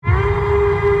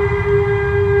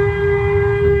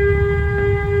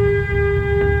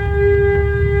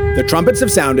The trumpets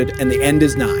have sounded and the end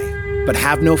is nigh, but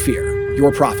have no fear,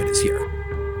 your prophet is here.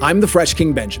 I'm the Fresh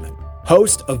King Benjamin,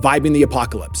 host of Vibing the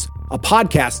Apocalypse, a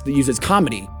podcast that uses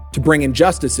comedy to bring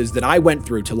injustices that I went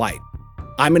through to light.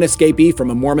 I'm an escapee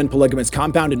from a Mormon polygamous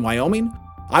compound in Wyoming.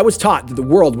 I was taught that the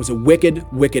world was a wicked,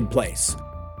 wicked place.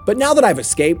 But now that I've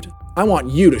escaped, I want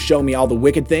you to show me all the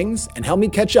wicked things and help me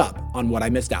catch up on what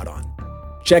I missed out on.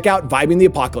 Check out Vibing the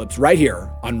Apocalypse right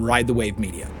here on Ride the Wave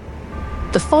Media.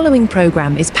 The following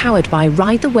program is powered by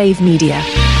Ride the Wave Media.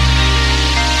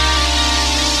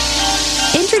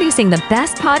 Introducing the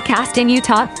best podcast in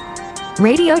Utah,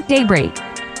 Radio Daybreak.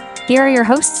 Here are your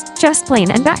hosts, Just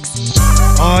Plain and Bex.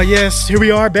 Yes, here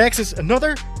we are, Bex. It's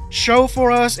another show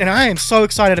for us, and I am so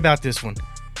excited about this one.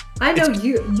 I know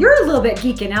you're a little bit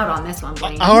geeking out on this one,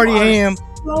 Blaine. I already am.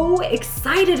 So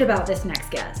excited about this next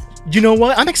guest. You know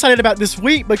what? I'm excited about this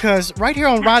week because right here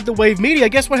on Ride the Wave Media,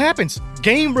 guess what happens?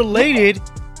 Game related,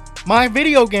 my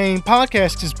video game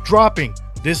podcast is dropping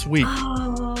this week.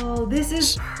 Oh, this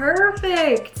is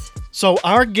perfect. So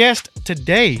our guest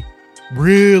today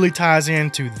really ties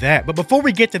into that. But before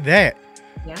we get to that,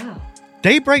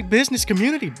 Daybreak Business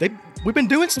Community, we've been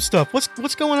doing some stuff. What's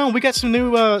going on? We got some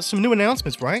new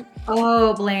announcements, right?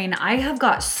 Oh, Blaine, I have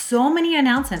got so many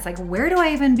announcements. Like, where do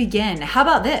I even begin? How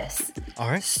about this? All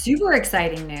right. Super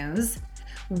exciting news.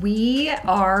 We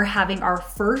are having our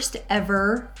first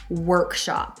ever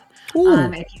workshop.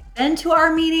 If you've been to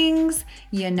our meetings,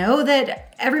 you know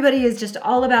that everybody is just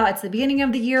all about, it's the beginning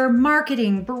of the year,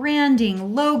 marketing,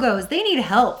 branding, logos. They need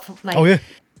help.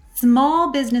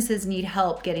 Small businesses need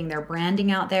help getting their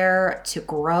branding out there to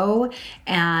grow.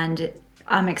 And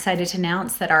I'm excited to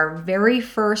announce that our very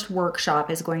first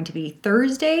workshop is going to be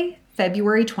Thursday,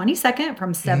 February 22nd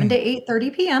from 7 to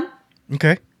 8:30 p.m.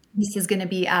 Okay. This is going to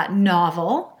be at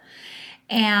Novel.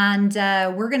 And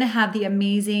we're going to have the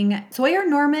amazing Sawyer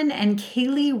Norman and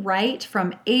Kaylee Wright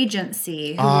from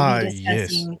Agency who will be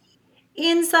discussing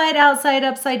inside, outside,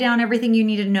 upside down, everything you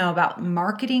need to know about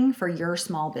marketing for your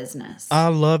small business. I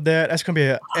love that. That's going to be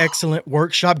an excellent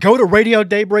workshop. Go to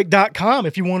radiodaybreak.com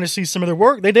if you want to see some of their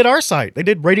work. They did our site. They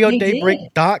did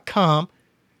radiodaybreak.com.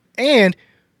 And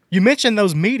you mentioned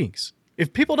those meetings.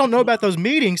 If people don't know about those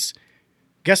meetings,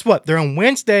 guess what? They're on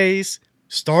Wednesdays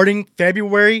starting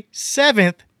February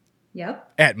 7th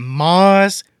at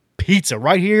Ma's Pizza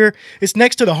right here. It's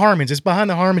next to the Harmons. It's behind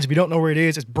the Harmons. If you don't know where it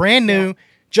is, it's brand new. Yeah.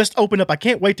 Just opened up. I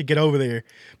can't wait to get over there.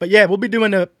 But yeah, we'll be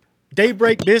doing the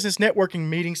Daybreak Business Networking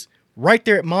meetings right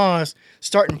there at Ma's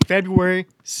starting February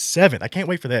 7th. I can't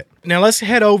wait for that. Now let's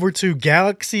head over to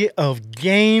Galaxy of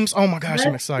Games. Oh my gosh,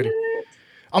 I'm excited.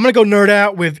 I'm going to go nerd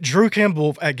out with Drew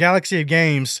Kimbal at Galaxy of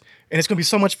Games, and it's going to be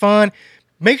so much fun.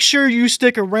 Make sure you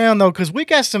stick around, though, because we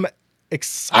got some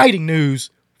exciting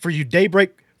news for you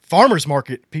Daybreak Farmers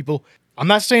Market people. I'm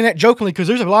not saying that jokingly because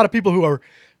there's a lot of people who are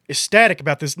ecstatic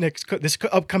about this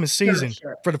upcoming season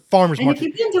for the farmers market.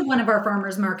 And if you've been to one of our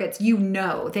farmers markets, you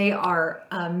know they are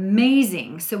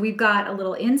amazing. So we've got a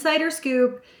little insider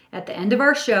scoop at the end of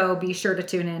our show. Be sure to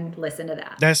tune in, listen to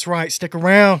that. That's right. Stick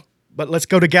around. But let's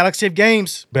go to Galaxy of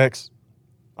Games. Bex,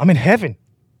 I'm in heaven.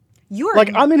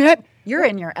 I'm in heaven. You're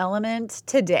in your element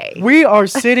today. We are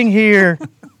sitting here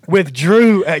with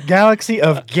Drew at Galaxy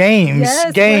of Games.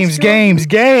 Yes, games.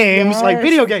 Yes. Like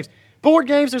video games. Board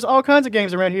games, there's all kinds of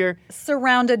games around here.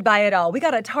 Surrounded by it all. We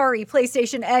got Atari,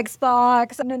 PlayStation,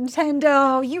 Xbox,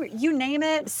 Nintendo, you name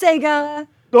it, Sega.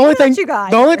 The only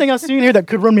thing I've seen here that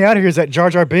could run me out of here is that Jar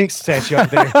Jar Binks statue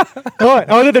up there.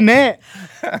 Other than that.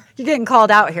 You're getting called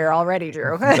out here already,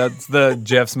 Drew. That's the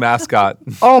Jeff's mascot.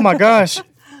 Oh my gosh.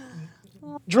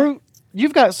 Drew,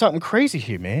 you've got something crazy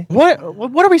here, man. What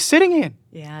are we sitting in?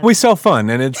 Yeah. We sell fun,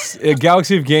 and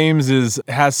Galaxy of Games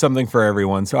has something for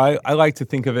everyone. So I like to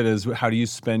think of it as, how do you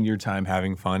spend your time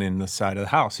having fun in the side of the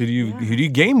house? Who do you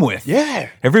game with? Yeah.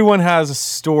 Everyone has a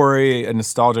story, a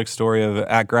nostalgic story of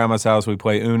at Grandma's house. We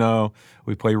play Uno,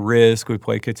 we play Risk, we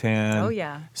play Catan. Oh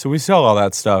yeah. So we sell all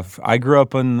that stuff. I grew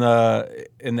up in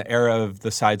the era of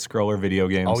the side scroller video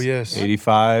games. Oh yes.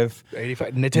 85.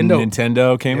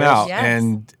 Nintendo came out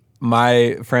and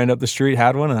my friend up the street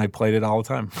had one, and I played it all the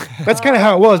time. That's kind of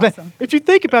how it was. Awesome. Man, if you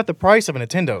think about the price of a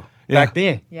Nintendo back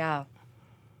then,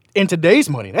 in today's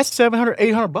money, that's $700,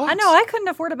 $800. I know. I couldn't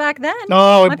afford it back then.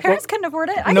 No, my parents couldn't afford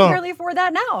it. I can barely afford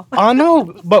that now. I know,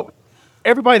 but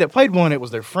everybody that played one, it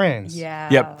was their friends. Yeah.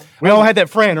 Yep. We all had that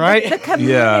friend, right? The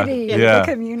community. Yeah.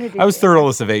 The community. I was third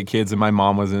oldest of 8 kids, and my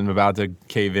mom wasn't about to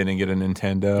cave in and get a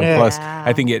Nintendo. Yeah. Plus,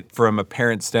 I think from a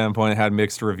parent standpoint, it had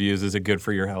mixed reviews. Is it good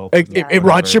for your health? It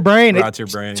rots your brain.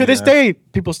 To this day,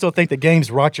 people still think that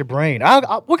games rot your brain. We're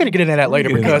going to get into that later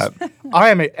because I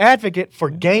am an advocate for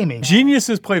gaming.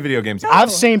 Geniuses play video games.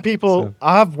 I've seen people.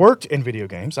 I've worked in video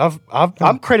games.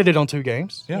 I'm credited on 2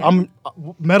 games. Yeah. I'm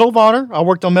Medal of Honor. I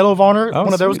worked on Medal of Honor. Oh,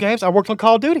 one of those sweet. games. I worked on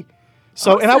Call of Duty.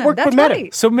 So and I Awesome. worked That's with Meta.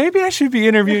 right. So maybe I should be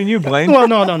interviewing you, Blaine. Well,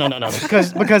 no,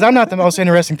 because I'm not the most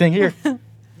interesting thing here.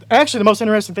 Actually, the most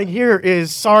interesting thing here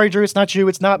is, sorry, Drew, it's not you,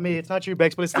 it's not me, it's not you,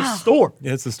 Bex, but it's the store.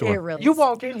 Yeah, it's the It store. really You is.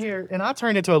 walk in here, and I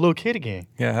turned into a little kid again.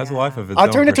 Yeah, it has a life of its I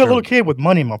own. turned for into a sure. little kid with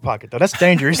money in my pocket, though. That's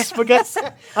dangerous. Because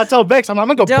I told Bex, I'm going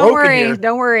to go Don't broke in worry, here.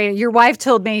 don't worry. Your wife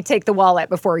told me take the wallet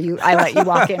before I let you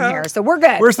walk in here, so we're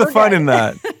good. Where's the We're fun good. in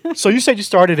that? So you said you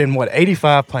started in,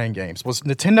 85 playing games. Was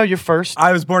Nintendo your first?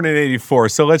 I was born in 84,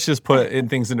 so let's just put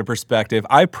things into perspective.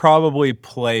 I probably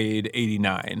played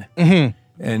 89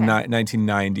 and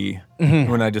 1990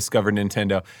 when I discovered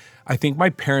Nintendo. I think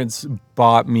my parents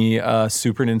bought me a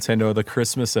Super Nintendo the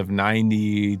Christmas of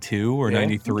 92 or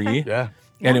 93. Yeah.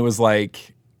 And it was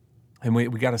like, and we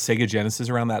got a Sega Genesis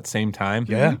around that same time.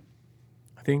 Yeah.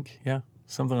 I think, yeah,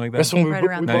 something like that. That's when we Right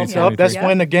around bumped there. up. That's Yeah.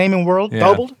 when the gaming world Yeah.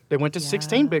 doubled. They went to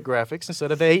 16-bit graphics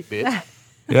instead of the 8-bit.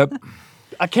 Yep.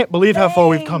 I can't believe how far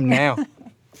we've come now.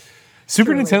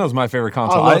 Super Nintendo is my favorite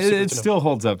console. love It Super it Nintendo. still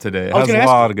holds up today. It I was has a gonna ask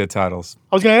lot you. of good titles.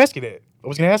 I was going to ask you that. I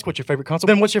was going to ask what's your favorite console.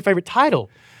 Then what's your favorite title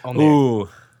on there? Ooh,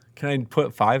 can I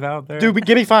put 5 out there? Dude,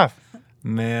 give me 5.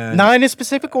 Man. 9 in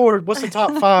specific order. What's the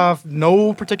top 5?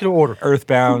 No particular order.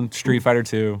 Earthbound, Street Fighter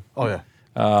 2, Oh, yeah.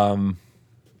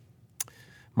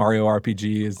 Mario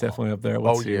RPG is definitely up there.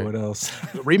 Let's Oh, see yeah. what else.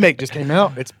 The remake just came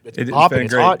out. It's It's popping. been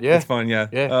It's great. hot. Yeah. It's fun. Yeah.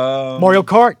 Yeah. Mario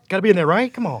Kart. Got to be in there,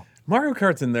 right? Come on. Mario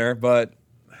Kart's in there, but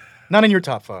Not in your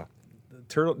top 5.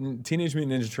 Teenage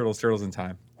Mutant Ninja Turtles, Turtles in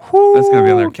Time. That's gonna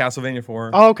be on there. Castlevania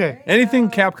 4. Oh, okay. Anything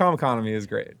Capcom Economy is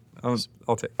great. I'll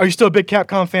take. Are you still a big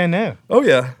Capcom fan now? Oh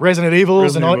yeah. Resident Evils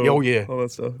Resident and all. Evil, Oh, yeah. all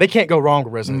that stuff. They can't go wrong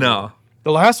with Resident Evil. No,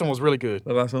 The last one was really good.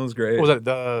 the last one was great. What was it?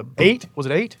 The 8? Was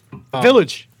it 8?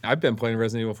 Village. I've been playing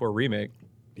Resident Evil 4 remake.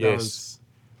 Yes.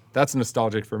 That's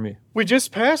nostalgic for me. We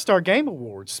just passed our Game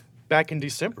Awards back in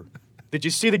December. Did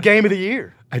you see the Game of the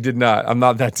Year? I did not. I'm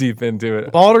not that deep into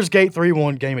it. Baldur's Gate 3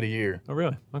 won Game of the Year. Oh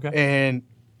really? Okay. And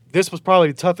this was probably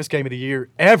the toughest Game of the Year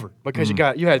ever because you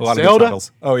had A lot of good Zelda,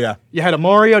 titles. Oh yeah. you had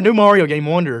new Mario Game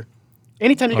Wonder.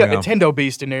 Anytime you got yeah. Nintendo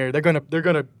Beast in there, they're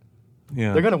gonna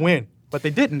Yeah. win. But they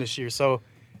didn't this year. So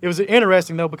it was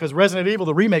interesting though because Resident Evil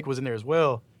the remake was in there as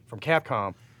well from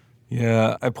Capcom.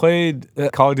 Yeah, I played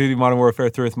Call of Duty Modern Warfare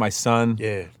 3 with my son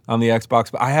Yeah. on the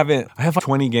Xbox, but I have like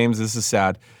 20 games. This is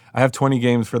sad. I have 20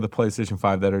 games for the PlayStation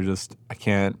 5 that are just,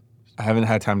 I haven't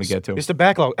had time to get to. It's the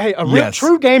backlog. Hey, Yes.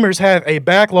 true gamers have a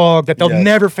backlog that they'll Yes.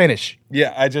 never finish.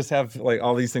 Yeah, I just have like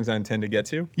all these things I intend to get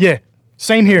to. Yeah.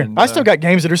 Same here. And, I still got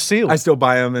games that are sealed. I still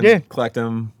buy them and Yeah. collect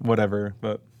them, whatever.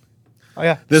 But oh,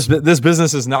 yeah. this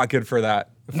business is not good for that.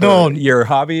 No. Your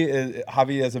hobby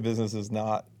as a business is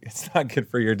not. It's not good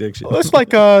for your addiction. It's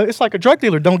like a drug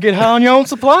dealer. Don't get high on your own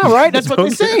supply, right? That's what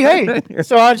they say. Hey,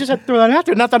 so I just have to throw that out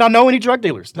there. Not that I know any drug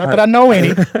dealers. Not that I know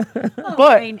any.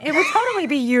 But I mean, it would totally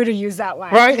be you to use that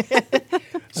line. right.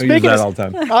 I use that all the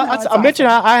time. I mentioned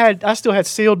I still had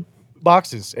sealed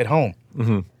boxes at home.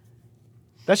 Mm-hmm.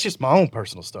 That's just my own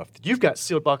personal stuff. You've got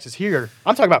sealed boxes here.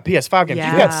 I'm talking about PS5 games.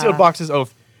 You've got Yeah. sealed boxes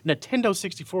of Nintendo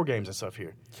 64 games and stuff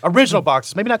here. Original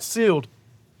boxes, maybe not sealed.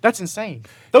 That's insane.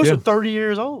 Those Yeah. are 30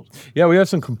 years old. Yeah, we have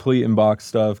some complete in-box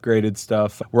stuff, graded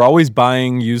stuff. We're always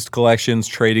buying used collections,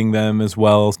 trading them as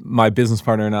well. My business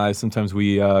partner and I, sometimes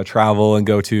we travel and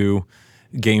go to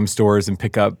game stores and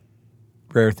pick up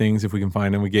rare things if we can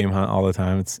find them. We game hunt all the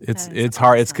time. It's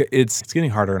hard. It's getting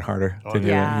harder and harder to do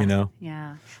Yeah. it, you know?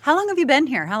 Yeah. How long have you been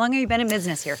here? How long have you been in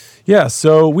business here? Yeah,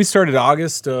 so we started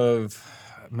August of,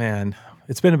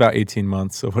 it's been about 18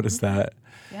 months. So what is that?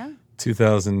 Yeah.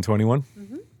 2021?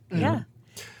 Yeah.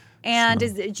 And do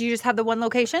you just have the one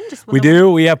location? Just We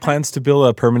do. We have plans to build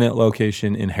a permanent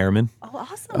location in Harriman. Oh,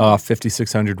 awesome.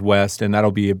 5600 West, and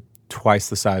that'll be twice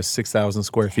the size, 6,000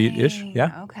 square feet ish.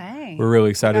 Yeah. Okay. We're really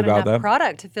excited Got about enough that.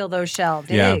 product to fill those shelves.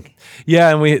 Yeah. Big.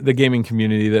 Yeah, and the gaming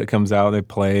community that comes out, they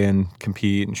play and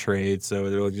compete and trade, so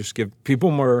it'll just give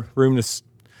people more room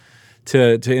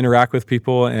to interact with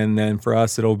people, and then for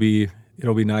us it'll be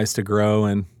nice to grow,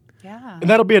 and Yeah. And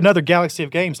that'll be another Galaxy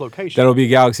of Games location. that'll be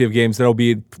Galaxy of Games. That'll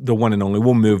be the one and only.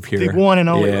 We'll move here. The one and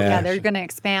only Yeah. Yeah, they're going to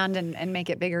expand and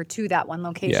make it bigger to that one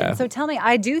location. Yeah. So tell me,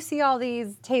 I do see all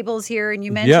these tables here, and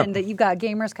you mentioned that you've got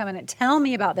gamers coming in. Tell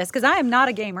me about this, because I am not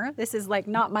a gamer. This is like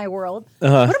not my world.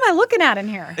 What am I looking at in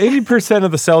here? 80% of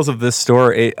the sales of this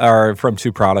store are from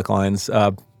two product lines,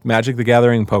 Magic the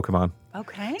Gathering and Pokemon.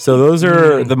 Okay. So those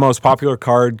are the most popular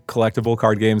collectible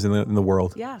card games in the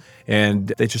world. Yeah. And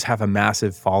they just have a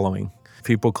massive following.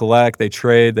 People collect, they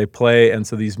trade, they play. And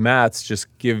so these mats just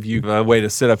give you a way to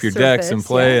set up your decks and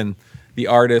play. And the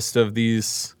artist of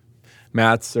these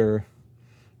mats are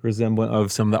resemblant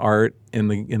of some of the art in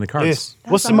the cards. Yes.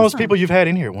 What's the most people you've had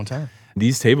in here at one time?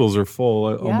 These tables are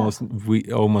full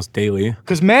almost daily.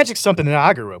 Because Magic's something that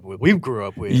I grew up with. We grew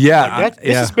up with. Yeah.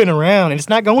 This has been around and it's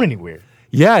not going anywhere.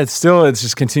 Yeah, it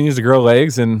just continues to grow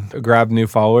legs and grab new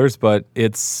followers, but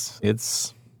it's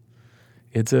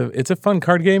a fun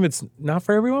card game. It's not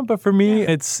for everyone, but for me,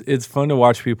 it's fun to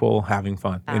watch people having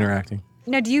fun, interacting.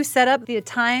 Now, do you set up the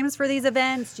times for these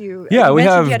events? We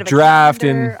have draft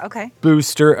and okay.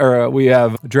 booster, or we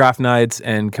have draft nights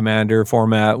and commander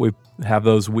format. We have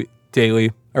those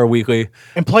daily or weekly.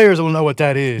 And players will know what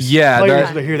that is. Yeah.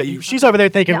 Players will hear that. She's over there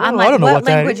thinking, I don't know what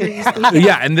that is.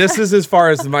 Yeah, and this is as far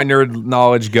as my nerd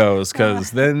knowledge goes,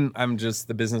 because then I'm just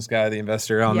the business guy, the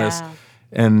investor on this.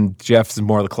 And Jeff's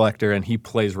more the collector, and he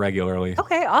plays regularly.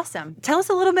 Okay, awesome. Tell us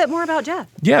a little bit more about Jeff.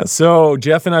 Yeah, so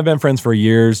Jeff and I have been friends for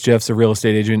years. Jeff's a real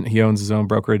estate agent. He owns his own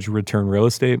brokerage, Return Real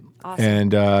Estate.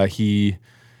 Awesome. And he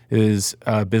is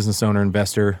a business owner,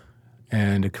 investor,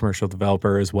 and a commercial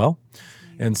developer as well.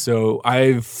 And so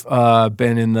I've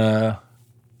been in the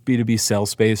B2B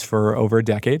sales space for over a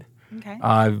decade. Okay.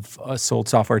 I've sold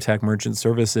software tech merchant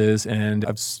services, and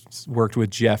I've worked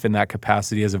with Jeff in that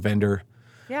capacity as a vendor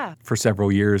for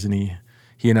several years. And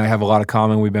he and I have a lot of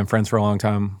common. We've been friends for a long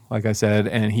time, like I said.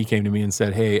 And he came to me and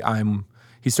said, hey,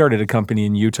 he started a company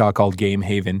in Utah called Game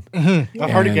Haven. Mm-hmm.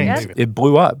 I've heard of Game Haven. It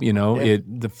blew up,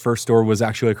 The first store was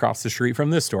actually across the street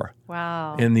from this store.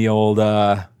 Wow. In the old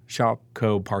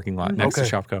Shopco parking lot next to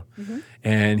Shopco. Mm-hmm.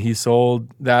 And he sold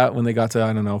that when they got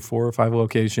to, 4 or 5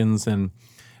 locations. And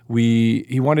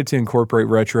he wanted to incorporate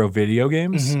retro video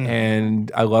games. Mm-hmm.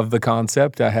 And I love the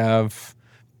concept. I have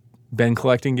been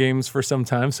collecting games for some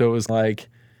time. So it was like,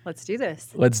 let's do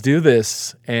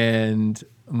this. And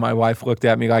my wife looked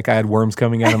at me like I had worms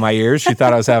coming out of my ears. She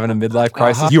thought I was having a midlife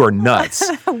crisis. You are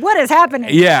nuts. What is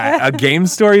happening? Yeah, a game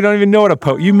store. You don't even know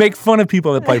what you make fun of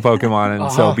people that play Pokemon, and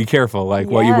so be careful,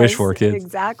 what you wish for, kids.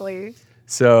 Exactly.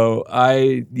 So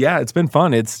it's been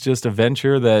fun. It's just a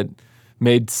venture that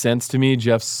made sense to me.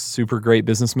 Jeff's super great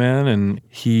businessman, and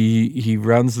he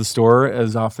runs the store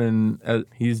as often as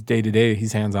he's day to day.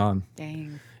 He's hands on.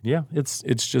 Dang. Yeah, it's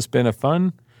just been a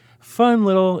fun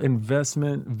little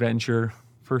investment venture.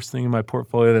 First thing in my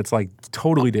portfolio that's like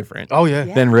totally different.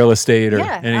 Than real estate or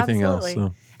anything else.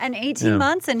 So. And 18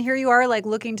 months, and here you are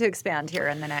looking to expand here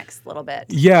in the next little bit.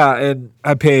 Yeah, and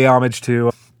I pay homage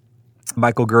to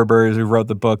Michael Gerber, who wrote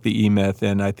the book, The E-Myth,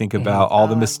 and I think about all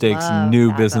the mistakes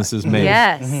new businesses make.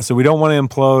 Yes. Mm-hmm. So we don't want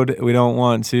to implode. We don't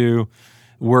want to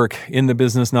work in the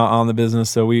business, not on the business.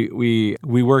 So we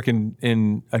work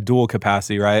in a dual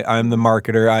capacity, right? I'm the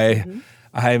marketer.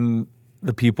 I'm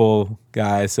the people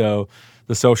guy. So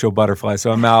the social butterfly.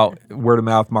 So I'm out word of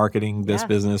mouth marketing this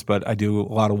business, but I do a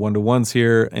lot of one-to-ones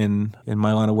here. In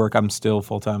my line of work, I'm still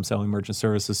full-time selling merchant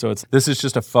services. So this is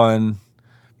just a fun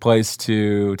place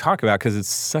to talk about because it's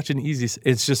such an easy.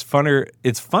 It's just funner.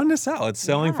 It's fun to sell. It's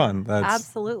selling fun. That's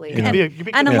absolutely.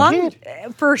 And along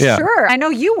for sure. I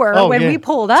know you were when we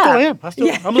pulled up.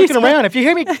 Still am. I'm looking around. If you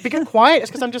hear me become quiet,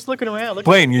 it's because I'm just looking around.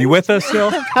 Blaine, you with us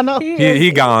still? I know.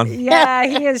 He gone. Yeah,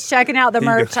 he is checking out the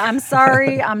merch. I'm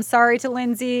sorry. I'm sorry to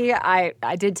Lindsay. I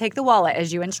did take the wallet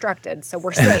as you instructed, so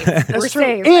we're safe. We're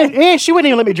safe. And she wouldn't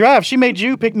even let me drive. She made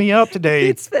you pick me up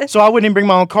today, so I wouldn't even bring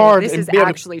my own car. This is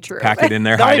actually true. Pack it in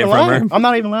there. I'm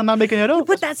not even lying. I'm not making it up.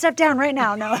 Put that stuff down right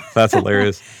now. No. That's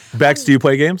hilarious. Bex, do you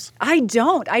play games? I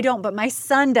don't, but my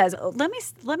son does.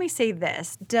 Let me say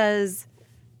this. Does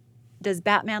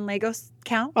Batman Legos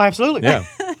count? Absolutely. Yeah.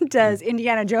 Does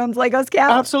Indiana Jones Legos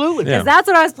count? Absolutely. Because that's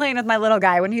what I was playing with my little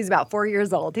guy when he was about 4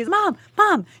 years old. He's, Mom, you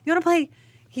want to play?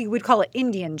 He would call it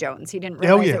Indian Jones. He didn't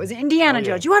realize it was Indiana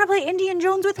Jones. You want to play Indian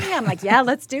Jones with me? I'm like, yeah,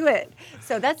 let's do it.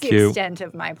 So that's the extent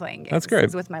of my playing games. That's great.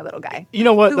 Is with my little guy. You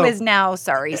know what? Who is now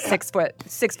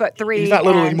 6'3". He's not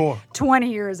little anymore.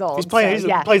 20 years old. He's playing. He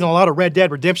plays on a lot of Red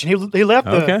Dead Redemption. He left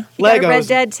the Legos. He got a Red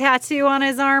Dead tattoo on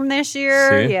his arm this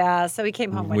year. See? Yeah, so he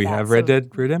came home with that. We have Red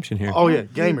Dead Redemption here. Oh yeah,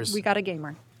 gamers. We got a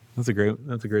gamer. That's a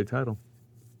great title.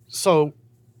 So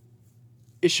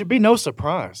it should be no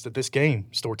surprise that this game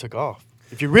store took off.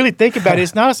 If you really think about it,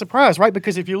 it's not a surprise, right?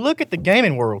 Because if you look at the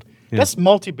gaming world, that's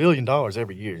multi-billion dollars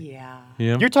every year. Yeah.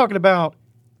 You're talking about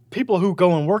people who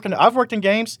go and work I've worked in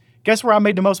games. Guess where I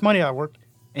made the most money? I worked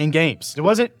in games. It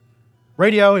wasn't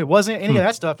radio. It wasn't any of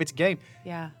that stuff. It's game.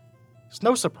 Yeah. It's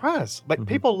no surprise. But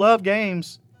people love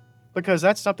games because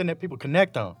that's something that people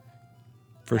connect on.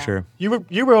 For sure.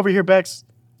 You were over here, Bex,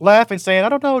 laughing, saying, I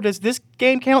don't know, does this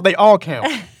game count? They all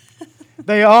count.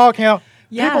 They all count.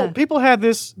 People have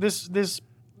this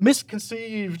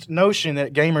misconceived notion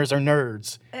that gamers are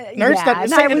nerds.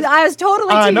 I was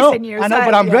totally teasing you. I know,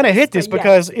 but I'm going to hit this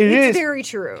because it's very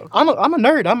true. I'm a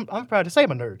nerd. I'm proud to say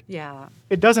I'm a nerd. Yeah.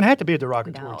 It doesn't have to be a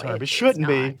derogatory term. It shouldn't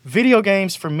be. Video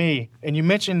games for me, and you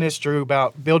mentioned this, Drew,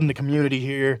 about building the community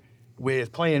here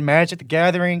with playing Magic the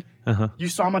Gathering. You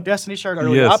saw my Destiny shirt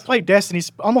earlier. Yes. I played Destiny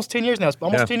almost 10 years now. It's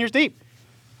almost 10 years deep.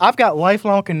 I've got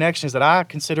lifelong connections that I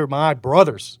consider my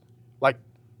brothers. Like,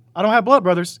 I don't have blood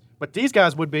brothers, but these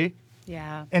guys would be.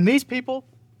 Yeah. And these people,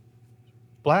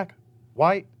 black,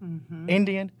 white,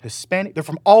 Indian, Hispanic, they're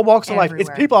from all walks of life. It's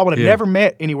people I would have never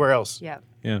met anywhere else. Yeah.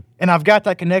 Yeah. And I've got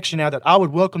that connection now that I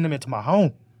would welcome them into my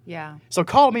home. Yeah. So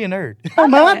call me a nerd. I don't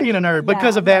mind being a nerd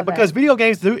because of that. Because video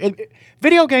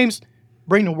games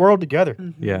bring the world together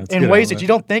in ways that you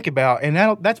don't think about. And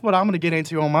that's what I'm going to get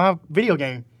into on my video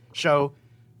game show.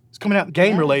 It's coming out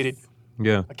game related.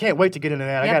 Yeah. I can't wait to get into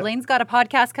that. Yeah, Blaine's got a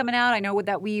podcast coming out. I know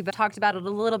that we've talked about it a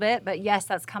little bit, but yes,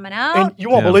 that's coming out. And you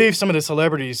won't believe some of the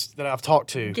celebrities that I've talked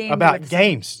to about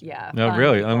games. Yeah. No,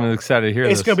 really. I'm excited to hear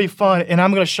this. It's going to be fun. And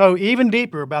I'm going to show even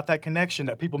deeper about that connection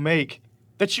that people make.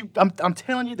 I'm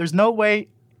telling you, there's no way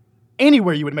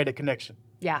anywhere you would make a connection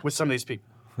with some of these people.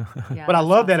 Yeah, but I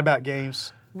love that about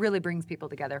games. Really brings people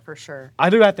together for sure. I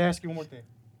do have to ask you one more thing.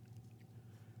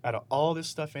 Out of all this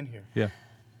stuff in here,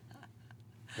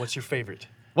 what's your favorite?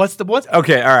 What's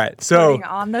Okay, all right. So putting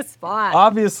on the spot.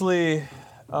 Obviously,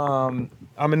 I'm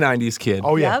a '90s kid.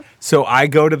 Oh yeah. Yep. So I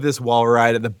go to this wall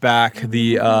ride at the back,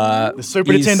 the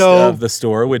Super east Nintendo of the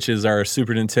store, which is our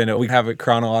Super Nintendo. We have it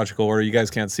chronological order. You guys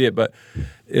can't see it, but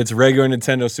it's regular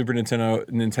Nintendo, Super Nintendo,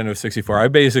 Nintendo 64. I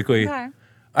basically,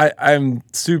 I'm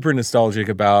super nostalgic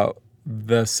about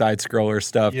the side scroller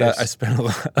stuff. Yes. That I spent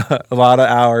a lot of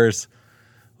hours,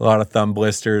 a lot of thumb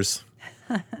blisters.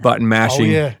 Button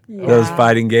mashing, those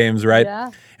fighting games, right?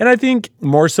 Yeah. And I think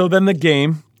more so than the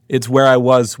game, it's where I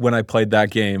was when I played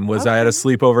that game. Was I at a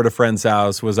sleepover at a friend's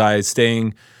house? Was I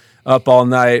staying up all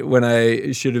night when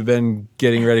I should have been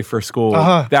getting ready for school?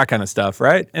 That kind of stuff,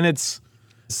 right? And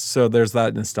so there's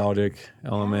that nostalgic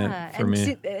element for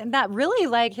me. And that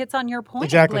really hits on your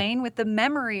point, Blaine, with the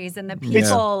memories and the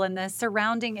people and the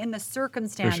surrounding and the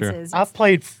circumstances. I've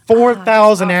played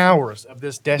 4,000 hours of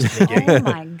this Destiny game. Oh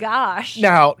my gosh.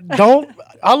 Now,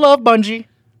 I love Bungie.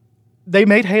 They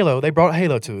made Halo. They brought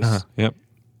Halo to us. Yep.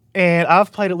 And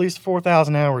I've played at least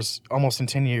 4,000 hours almost in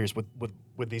 10 years with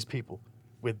these people,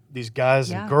 with these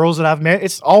guys and girls that I've met.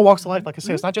 It's all walks of life. Like I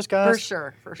said, it's not just guys. For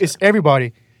sure. It's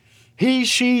everybody. He,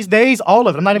 she's, theys, all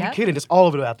of it. I'm not even kidding. It's all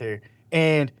of it out there.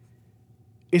 And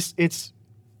it's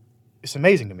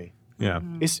amazing to me. Yeah.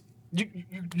 It's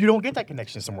you don't get that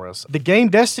connection somewhere else. The game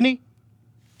Destiny,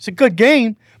 it's a good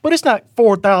game, but it's not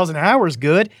 4,000 hours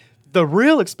good. The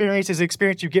real experience is the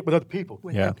experience you get with other people.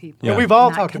 With the people. And we've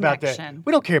all talked about that.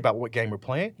 We don't care about what game we're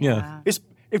playing. Yeah.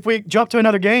 If we jump to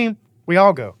another game, we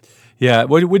all go. Yeah,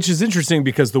 which is interesting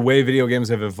because the way video games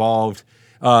have evolved,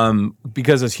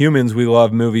 because as humans, we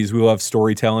love movies, we love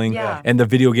storytelling, and the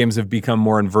video games have become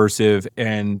more immersive,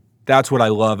 and that's what I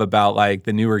love about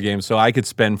the newer games. So I could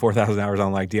spend 4,000 hours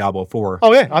on Diablo 4.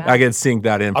 Oh yeah, I could sink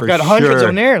that in. I've got hundreds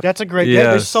on there. That's a great game.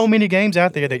 There's so many games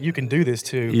out there that you can do this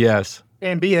to. Yes.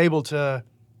 And be able to,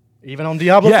 even on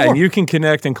Diablo 4. Yeah, and you can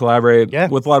connect and collaborate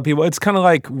with a lot of people. It's kind of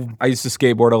like I used to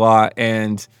skateboard a lot,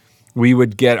 and we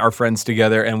would get our friends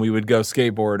together and we would go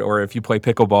skateboard, or if you play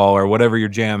pickleball or whatever your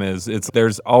jam is,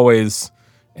 there's always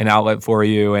an outlet for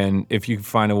you. And if you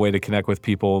find a way to connect with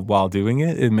people while doing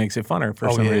it, it makes it funner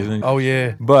for some reason. Oh,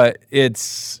 yeah. But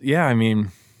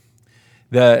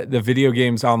the video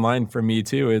games online for me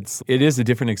too, it is a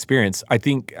different experience. I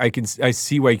think I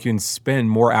see why you can spend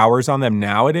more hours on them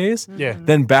nowadays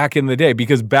than back in the day,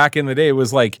 because back in the day it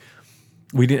was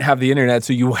we didn't have the internet,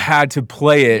 so you had to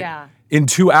play it. Yeah. In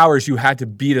 2 hours, you had to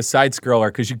beat a side scroller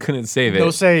because you couldn't save it.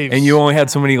 No saves. And you only had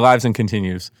so many lives and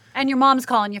continues. And your mom's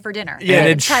calling you for dinner. Yeah.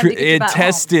 And it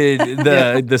tested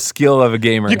the skill of a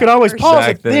gamer. You could always pause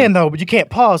it then. then, though, but you can't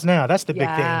pause now. That's the big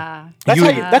thing.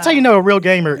 That's how you know a real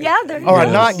gamer or a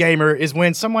not gamer is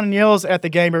when someone yells at the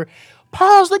gamer,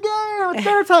 pause the game a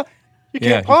third time. You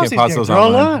can't pause these games. They're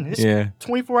online. It's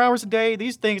 24 hours a day.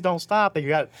 These things don't stop. You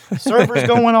got servers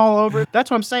going all over. That's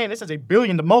what I'm saying. This is a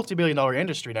multi-billion-dollar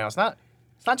industry now. It's not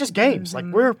just games. We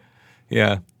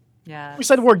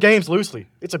said the word games loosely.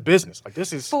 It's a business.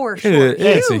 This is for sure.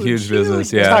 It's a huge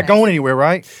business. Yeah, it's not going anywhere,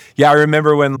 right? Yeah, I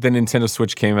remember when the Nintendo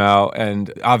Switch came out,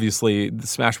 and obviously the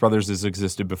Smash Brothers has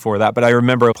existed before that. But I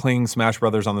remember playing Smash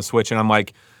Brothers on the Switch, and I'm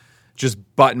just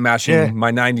button mashing.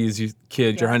 My 90s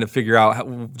kid trying to figure out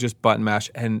how just button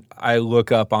mash. And I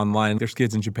look up online, there's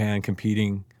kids in Japan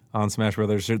competing on Smash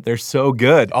Brothers. They're so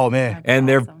good. Oh man, and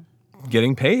awesome. they're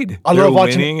getting paid. I They're love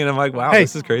watching winning, and I'm like, wow, Hey,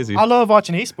 this is crazy. I love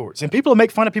watching esports, and people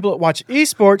make fun of people that watch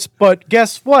esports, but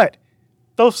guess what?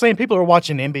 Those same people are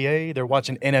watching NBA. They're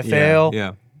watching NFL.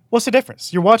 Yeah. What's the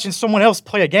difference? You're watching someone else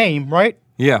play a game, right?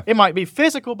 Yeah. It might be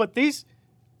physical, but this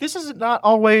is not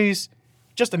always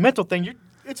just a mental thing.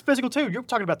 It's physical too. You're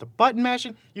talking about the button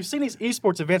mashing. You've seen these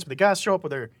esports events where the guys show up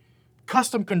with their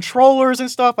custom controllers and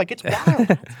stuff. Like, it's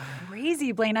wild.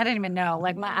 Crazy, Blaine. I didn't even know.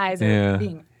 Like, my eyes Yeah. are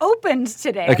being opened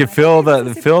today. I could feel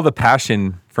the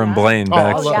passion from Blaine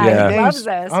back. I love yeah, it. he loves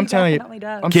this. I'm He telling you. definitely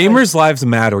does. Gamers' lives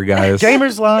matter, guys.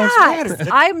 Gamers' lives Yes. matter.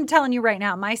 I'm telling you right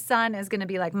now, my son is going to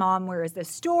be like, Mom, where is this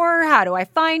store? How do I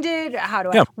find it?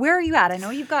 Yeah. Where are you at? I know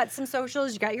you've got some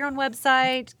socials. You got your own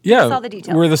website. Give Yeah, us all the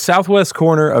details. we're the southwest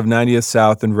corner of 90th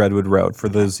South and Redwood Road for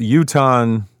those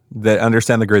Utah that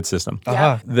understand the grid system.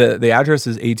 Uh-huh. The address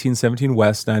is 1817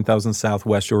 West, 9000 South,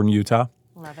 West Jordan, Utah.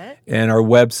 Love it. And our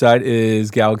website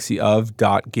is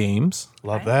galaxyof.games.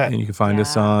 Love that. And you can find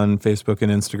us on Facebook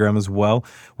and Instagram as well.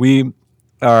 We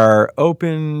are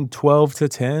open 12 to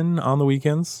 10 on the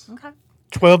weekends. Okay.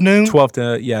 12 noon? 12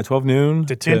 noon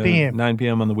To 10 p.m. 9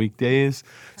 p.m. on the weekdays.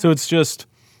 So it's just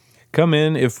come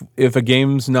in. If a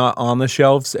game's not on the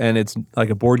shelves and it's like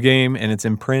a board game and it's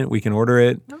in print, we can order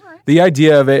it. All right. The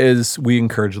idea of it is we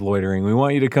encourage loitering. We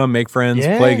want you to come make friends,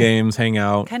 Yeah. play games, hang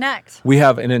out. Connect. We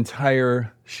have an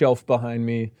entire shelf behind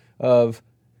me of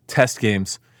test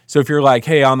games. So if you're like,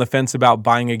 hey, on the fence about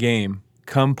buying a game,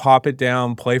 come pop it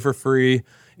down, play for free.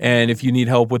 And if you need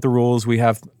help with the rules, we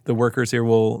have the workers here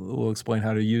will explain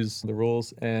how to use the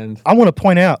rules. And I want to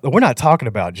point out that we're not talking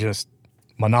about just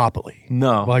Monopoly.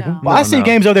 no, Like, No. I see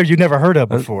games over there you've never heard of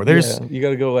before. There's you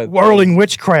got to go at Whirling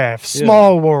Witchcraft,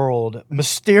 Small World,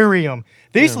 Mysterium.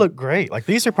 These look great. Like,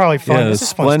 these are probably fun. Yeah, This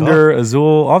is fun Splendor,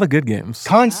 Azul, all the good games.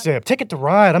 Concept, Ticket to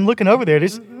Ride. I'm looking over there.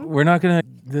 This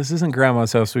This isn't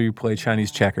grandma's house where you play Chinese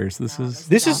checkers. This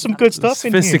is some good stuff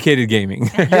in here. sophisticated gaming.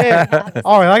 Yeah.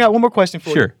 All right, I got one more question for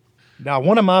you. Sure. Now,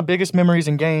 one of my biggest memories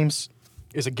in games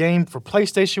is a game for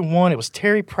PlayStation 1. It was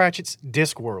Terry Pratchett's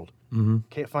Discworld. Mm-hmm.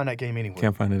 Can't find that game anywhere.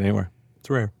 Can't find it anywhere. It's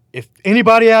rare. If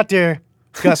anybody out there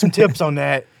got some tips on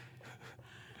that,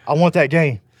 I want that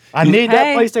game. I need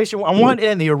that PlayStation 1. I want it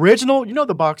in the original. You know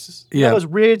the boxes. You know Yeah. those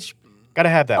Ridge. Got to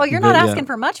have that. Oh, you're not asking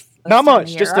for much. Not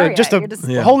much. Just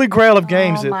a holy grail of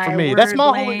games Oh, for me. my That's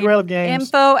my word, holy Blaine. grail of games.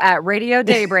 Info at Radio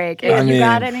Daybreak. If I you mean,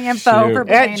 got any info shoot. for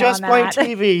Blaine At Just on Plain that.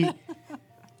 TV.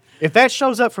 If that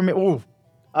shows up for me, ooh,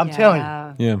 I'm telling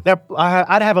you. Yeah. That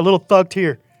I'd have a little thug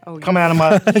tear come out of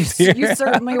my. You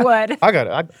certainly would. I got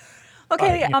it.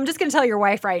 Okay, I'm just going to tell your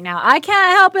wife right now. I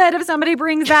can't help it if somebody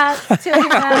brings that to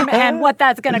him and what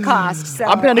that's going to cost. So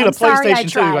I'm gonna need a sorry I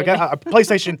PlayStation 2. I tried. got a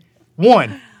PlayStation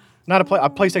 1, not a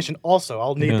PlayStation. Also,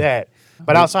 I'll need that.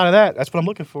 But outside of that, that's what I'm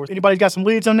looking for. Anybody's got some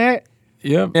leads on that?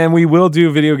 Yep. And we will do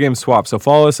video game swaps. So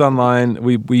follow us online.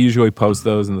 We usually post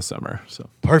those in the summer. So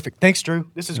Perfect. Thanks, Drew.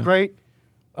 This is great.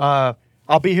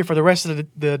 I'll be here for the rest of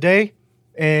the day,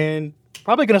 and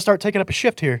probably gonna start taking up a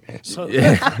shift here. So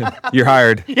you're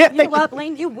hired. yeah, You know what,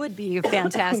 Blaine? You would be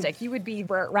fantastic. You would be,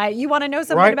 right? You want to know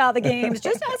something Right. about the games?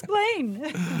 Just ask Blaine.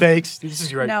 thanks. This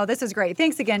is great. No, this is great.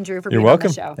 Thanks again, Drew, for You're being welcome.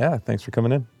 on the show. Yeah. Thanks for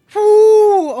coming in.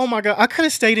 Ooh, oh my God. I could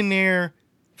have stayed in there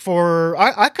for,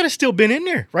 I could have still been in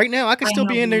there right now. I could still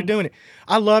be in there doing it.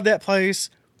 I love that place.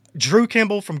 Drew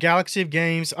Kimbal from Galaxy of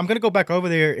Games. I'm going to go back over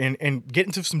there and get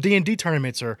into some D&D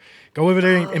tournaments or go over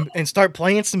there and start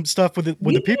playing some stuff with the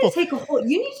people.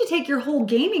 You need to take your whole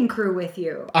gaming crew with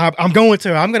you. I'm going to.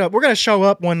 We're going to show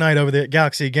up one night over there at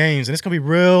Galaxy of Games, and it's going to be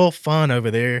real fun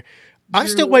over there. I'm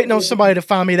still waiting on somebody to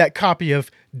find me that copy of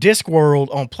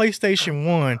Discworld on PlayStation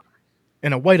 1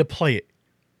 and a way to play it.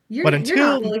 You're But not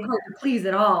until- really hard to please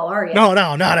at all, are you? No,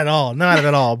 not at all. Not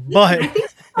at all. I But think you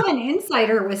have an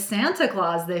insider with Santa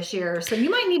Claus this year, so you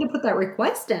might need to put that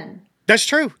request in. that's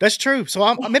true.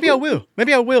 So maybe I will.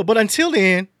 But until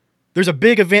then, there's a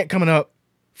big event coming up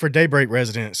for Daybreak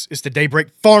residents. It's the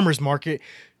Daybreak Farmers Market.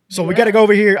 So we got to go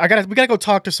over here. We got to go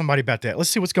talk to somebody about that. Let's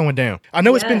see what's going down. I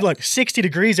know it's been like 60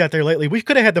 degrees out there lately. We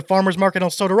could have had the Farmers Market on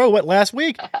Soda Road, last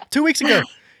week? 2 weeks ago.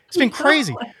 It's been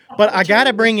crazy. But I got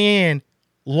to bring in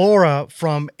Laura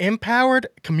from Empowered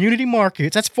Community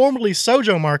Markets. That's formerly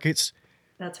Sojo Markets.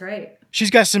 That's right. She's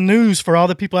got some news for all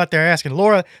the people out there asking.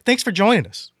 Laura, thanks for joining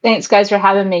us. Thanks, guys, for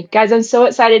having me. Guys, I'm so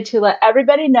excited to let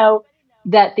everybody know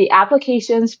that the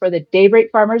applications for the Daybreak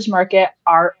Farmers Market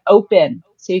are open.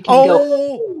 So you can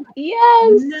go.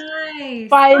 Yes. Nice.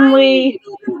 Finally.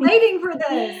 I've been waiting for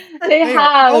this. They They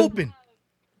have. are open.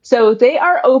 So they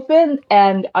are open,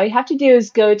 and all you have to do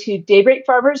is go to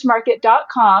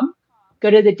daybreakfarmersmarket.com go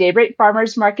to the Daybreak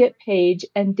Farmers Market page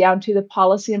and down to the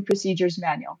Policy and Procedures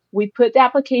Manual. We put the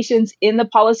applications in the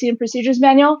Policy and Procedures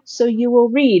Manual, so you will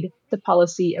read the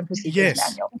Policy and Procedures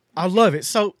Manual. I love it.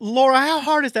 So, Laura, how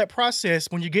hard is that process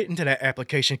when you get into that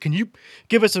application? Can you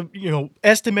give us a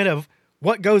estimate of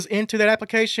what goes into that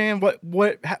application? What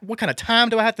kind of time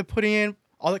do I have to put in?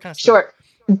 All that kind of stuff. Sure.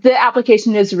 The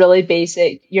application is really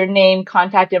basic. Your name,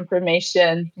 contact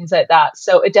information, things like that.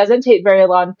 So it doesn't take very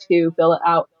long to fill it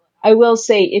out. I will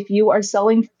say if you are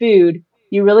selling food,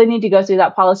 you really need to go through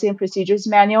that Policy and Procedures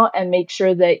Manual and make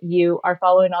sure that you are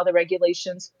following all the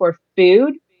regulations for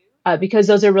food because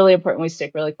those are really important. We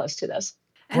stick really close to those.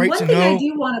 And one thing I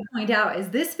do want to point out is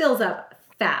this fills up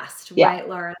fast, right,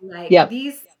 Laura? Like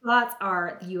these slots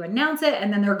are, you announce it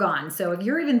and then they're gone. So if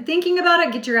you're even thinking about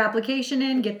it, get your application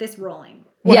in, get this rolling.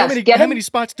 Well, how many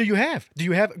spots do you have?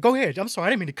 Go ahead. I'm sorry. I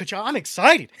didn't mean to cut you off. I'm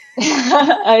excited.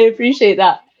 I appreciate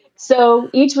that. So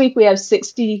each week we have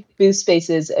 60 booth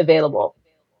spaces available.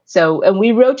 So, and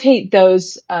we rotate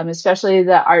those, especially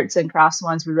the arts and crafts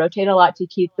ones. We rotate a lot to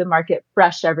keep the market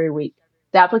fresh every week.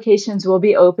 The applications will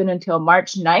be open until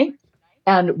March 9th,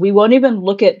 and we won't even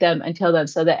look at them until then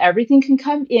so that everything can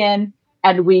come in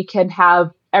and we can have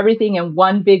everything in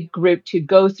one big group to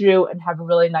go through and have a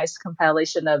really nice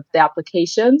compilation of the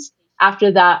applications.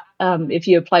 After that, if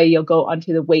you apply, you'll go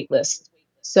onto the wait list.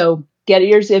 So get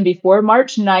yours in before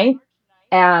March 9th,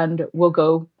 and we'll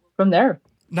go from there.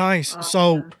 Nice.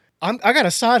 So I got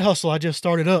a side hustle I just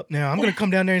started up now. I'm going to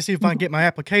come down there and see if I can get my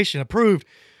application approved.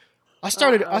 I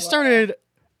started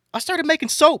making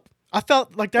soap. I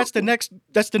felt like that's the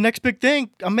next big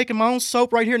thing. I'm making my own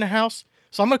soap right here in the house.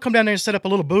 So I'm going to come down there and set up a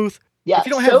little booth. Yeah, if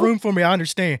you don't have room for me, I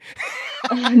understand.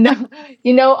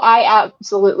 No, I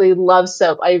absolutely love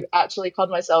soap. I actually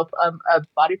called myself a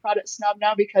body product snob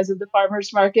now because of the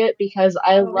farmers market, because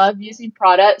I love using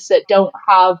products that don't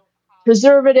have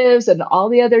preservatives and all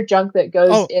the other junk that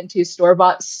goes into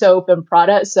store-bought soap and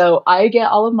products. So I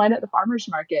get all of mine at the farmers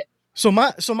market. So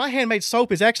my handmade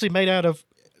soap is actually made out of,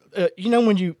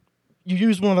 when you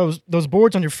use one of those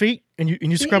boards on your feet and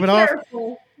you scrub it off.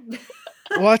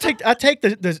 Well, I take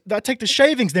the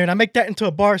shavings there and I make that into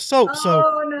a bar of soap.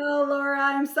 Oh no, Laura,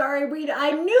 I'm sorry.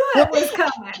 I knew it was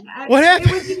coming. What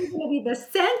happened? It was either going to be the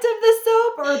scent of the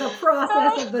soap or the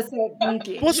process of the soap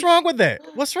making. What's wrong with that?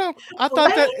 What's wrong? I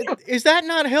thought is that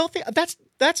not healthy?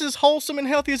 That's as wholesome and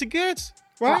healthy as it gets,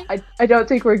 right? I don't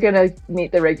think we're going to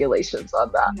meet the regulations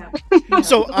on that. No.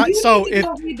 So if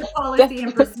you read the policy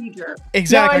and procedure,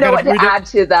 exactly, now I know what to add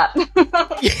to that.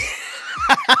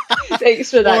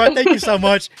 Thanks for that. Laura, thank you so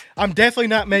much. I'm definitely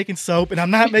not making soap, and I'm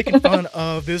not making fun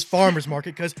of this farmers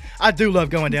market because I do love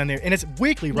going down there. And it's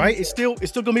weekly, right? It's still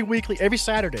going to be weekly every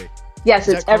Saturday. Yes,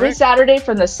 it's every Saturday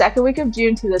from the second week of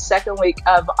June to the second week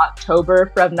of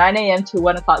October from 9 a.m. to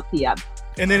 1 o'clock p.m.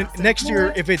 And then next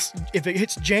year, if it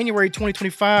hits January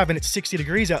 2025 and it's 60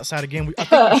 degrees outside again, I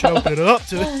think we should open it up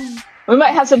to. We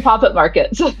might have some pop-up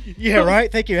markets. Yeah,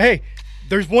 right. Thank you. Hey,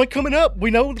 there's one coming up. We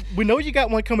know you got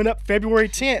one coming up February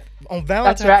 10th on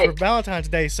Valentine's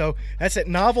Day. So that's at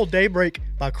Novel Daybreak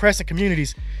by Crescent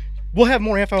Communities. We'll have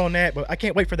more info on that, but I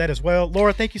can't wait for that as well.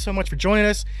 Laura, thank you so much for joining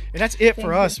us. And that's it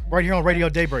for us right here on Radio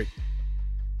Daybreak.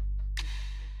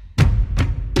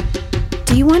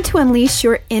 Do you want to unleash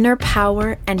your inner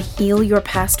power and heal your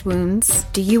past wounds?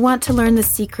 Do you want to learn the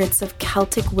secrets of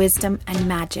Celtic wisdom and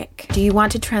magic? Do you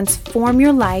want to transform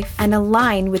your life and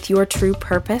align with your true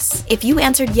purpose? If you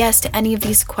answered yes to any of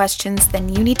these questions, then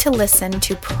you need to listen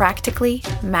to Practically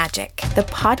Magic, the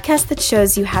podcast that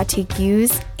shows you how to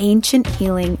use ancient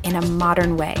healing in a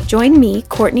modern way. Join me,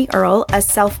 Courtney Earle, a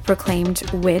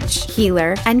self-proclaimed witch,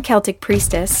 healer, and Celtic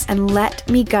priestess, and let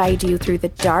me guide you through the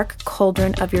dark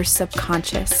cauldron of your subconscious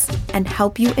and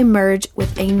help you emerge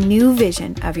with a new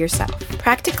vision of yourself.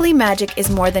 Practically Magic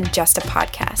is more than just a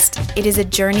podcast. It is a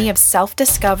journey of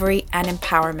self-discovery and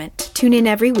empowerment. Tune in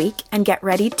every week and get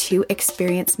ready to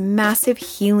experience massive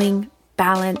healing,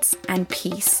 balance, and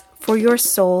peace for your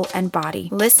soul and body.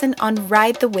 Listen on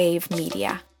Ride the Wave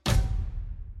Media.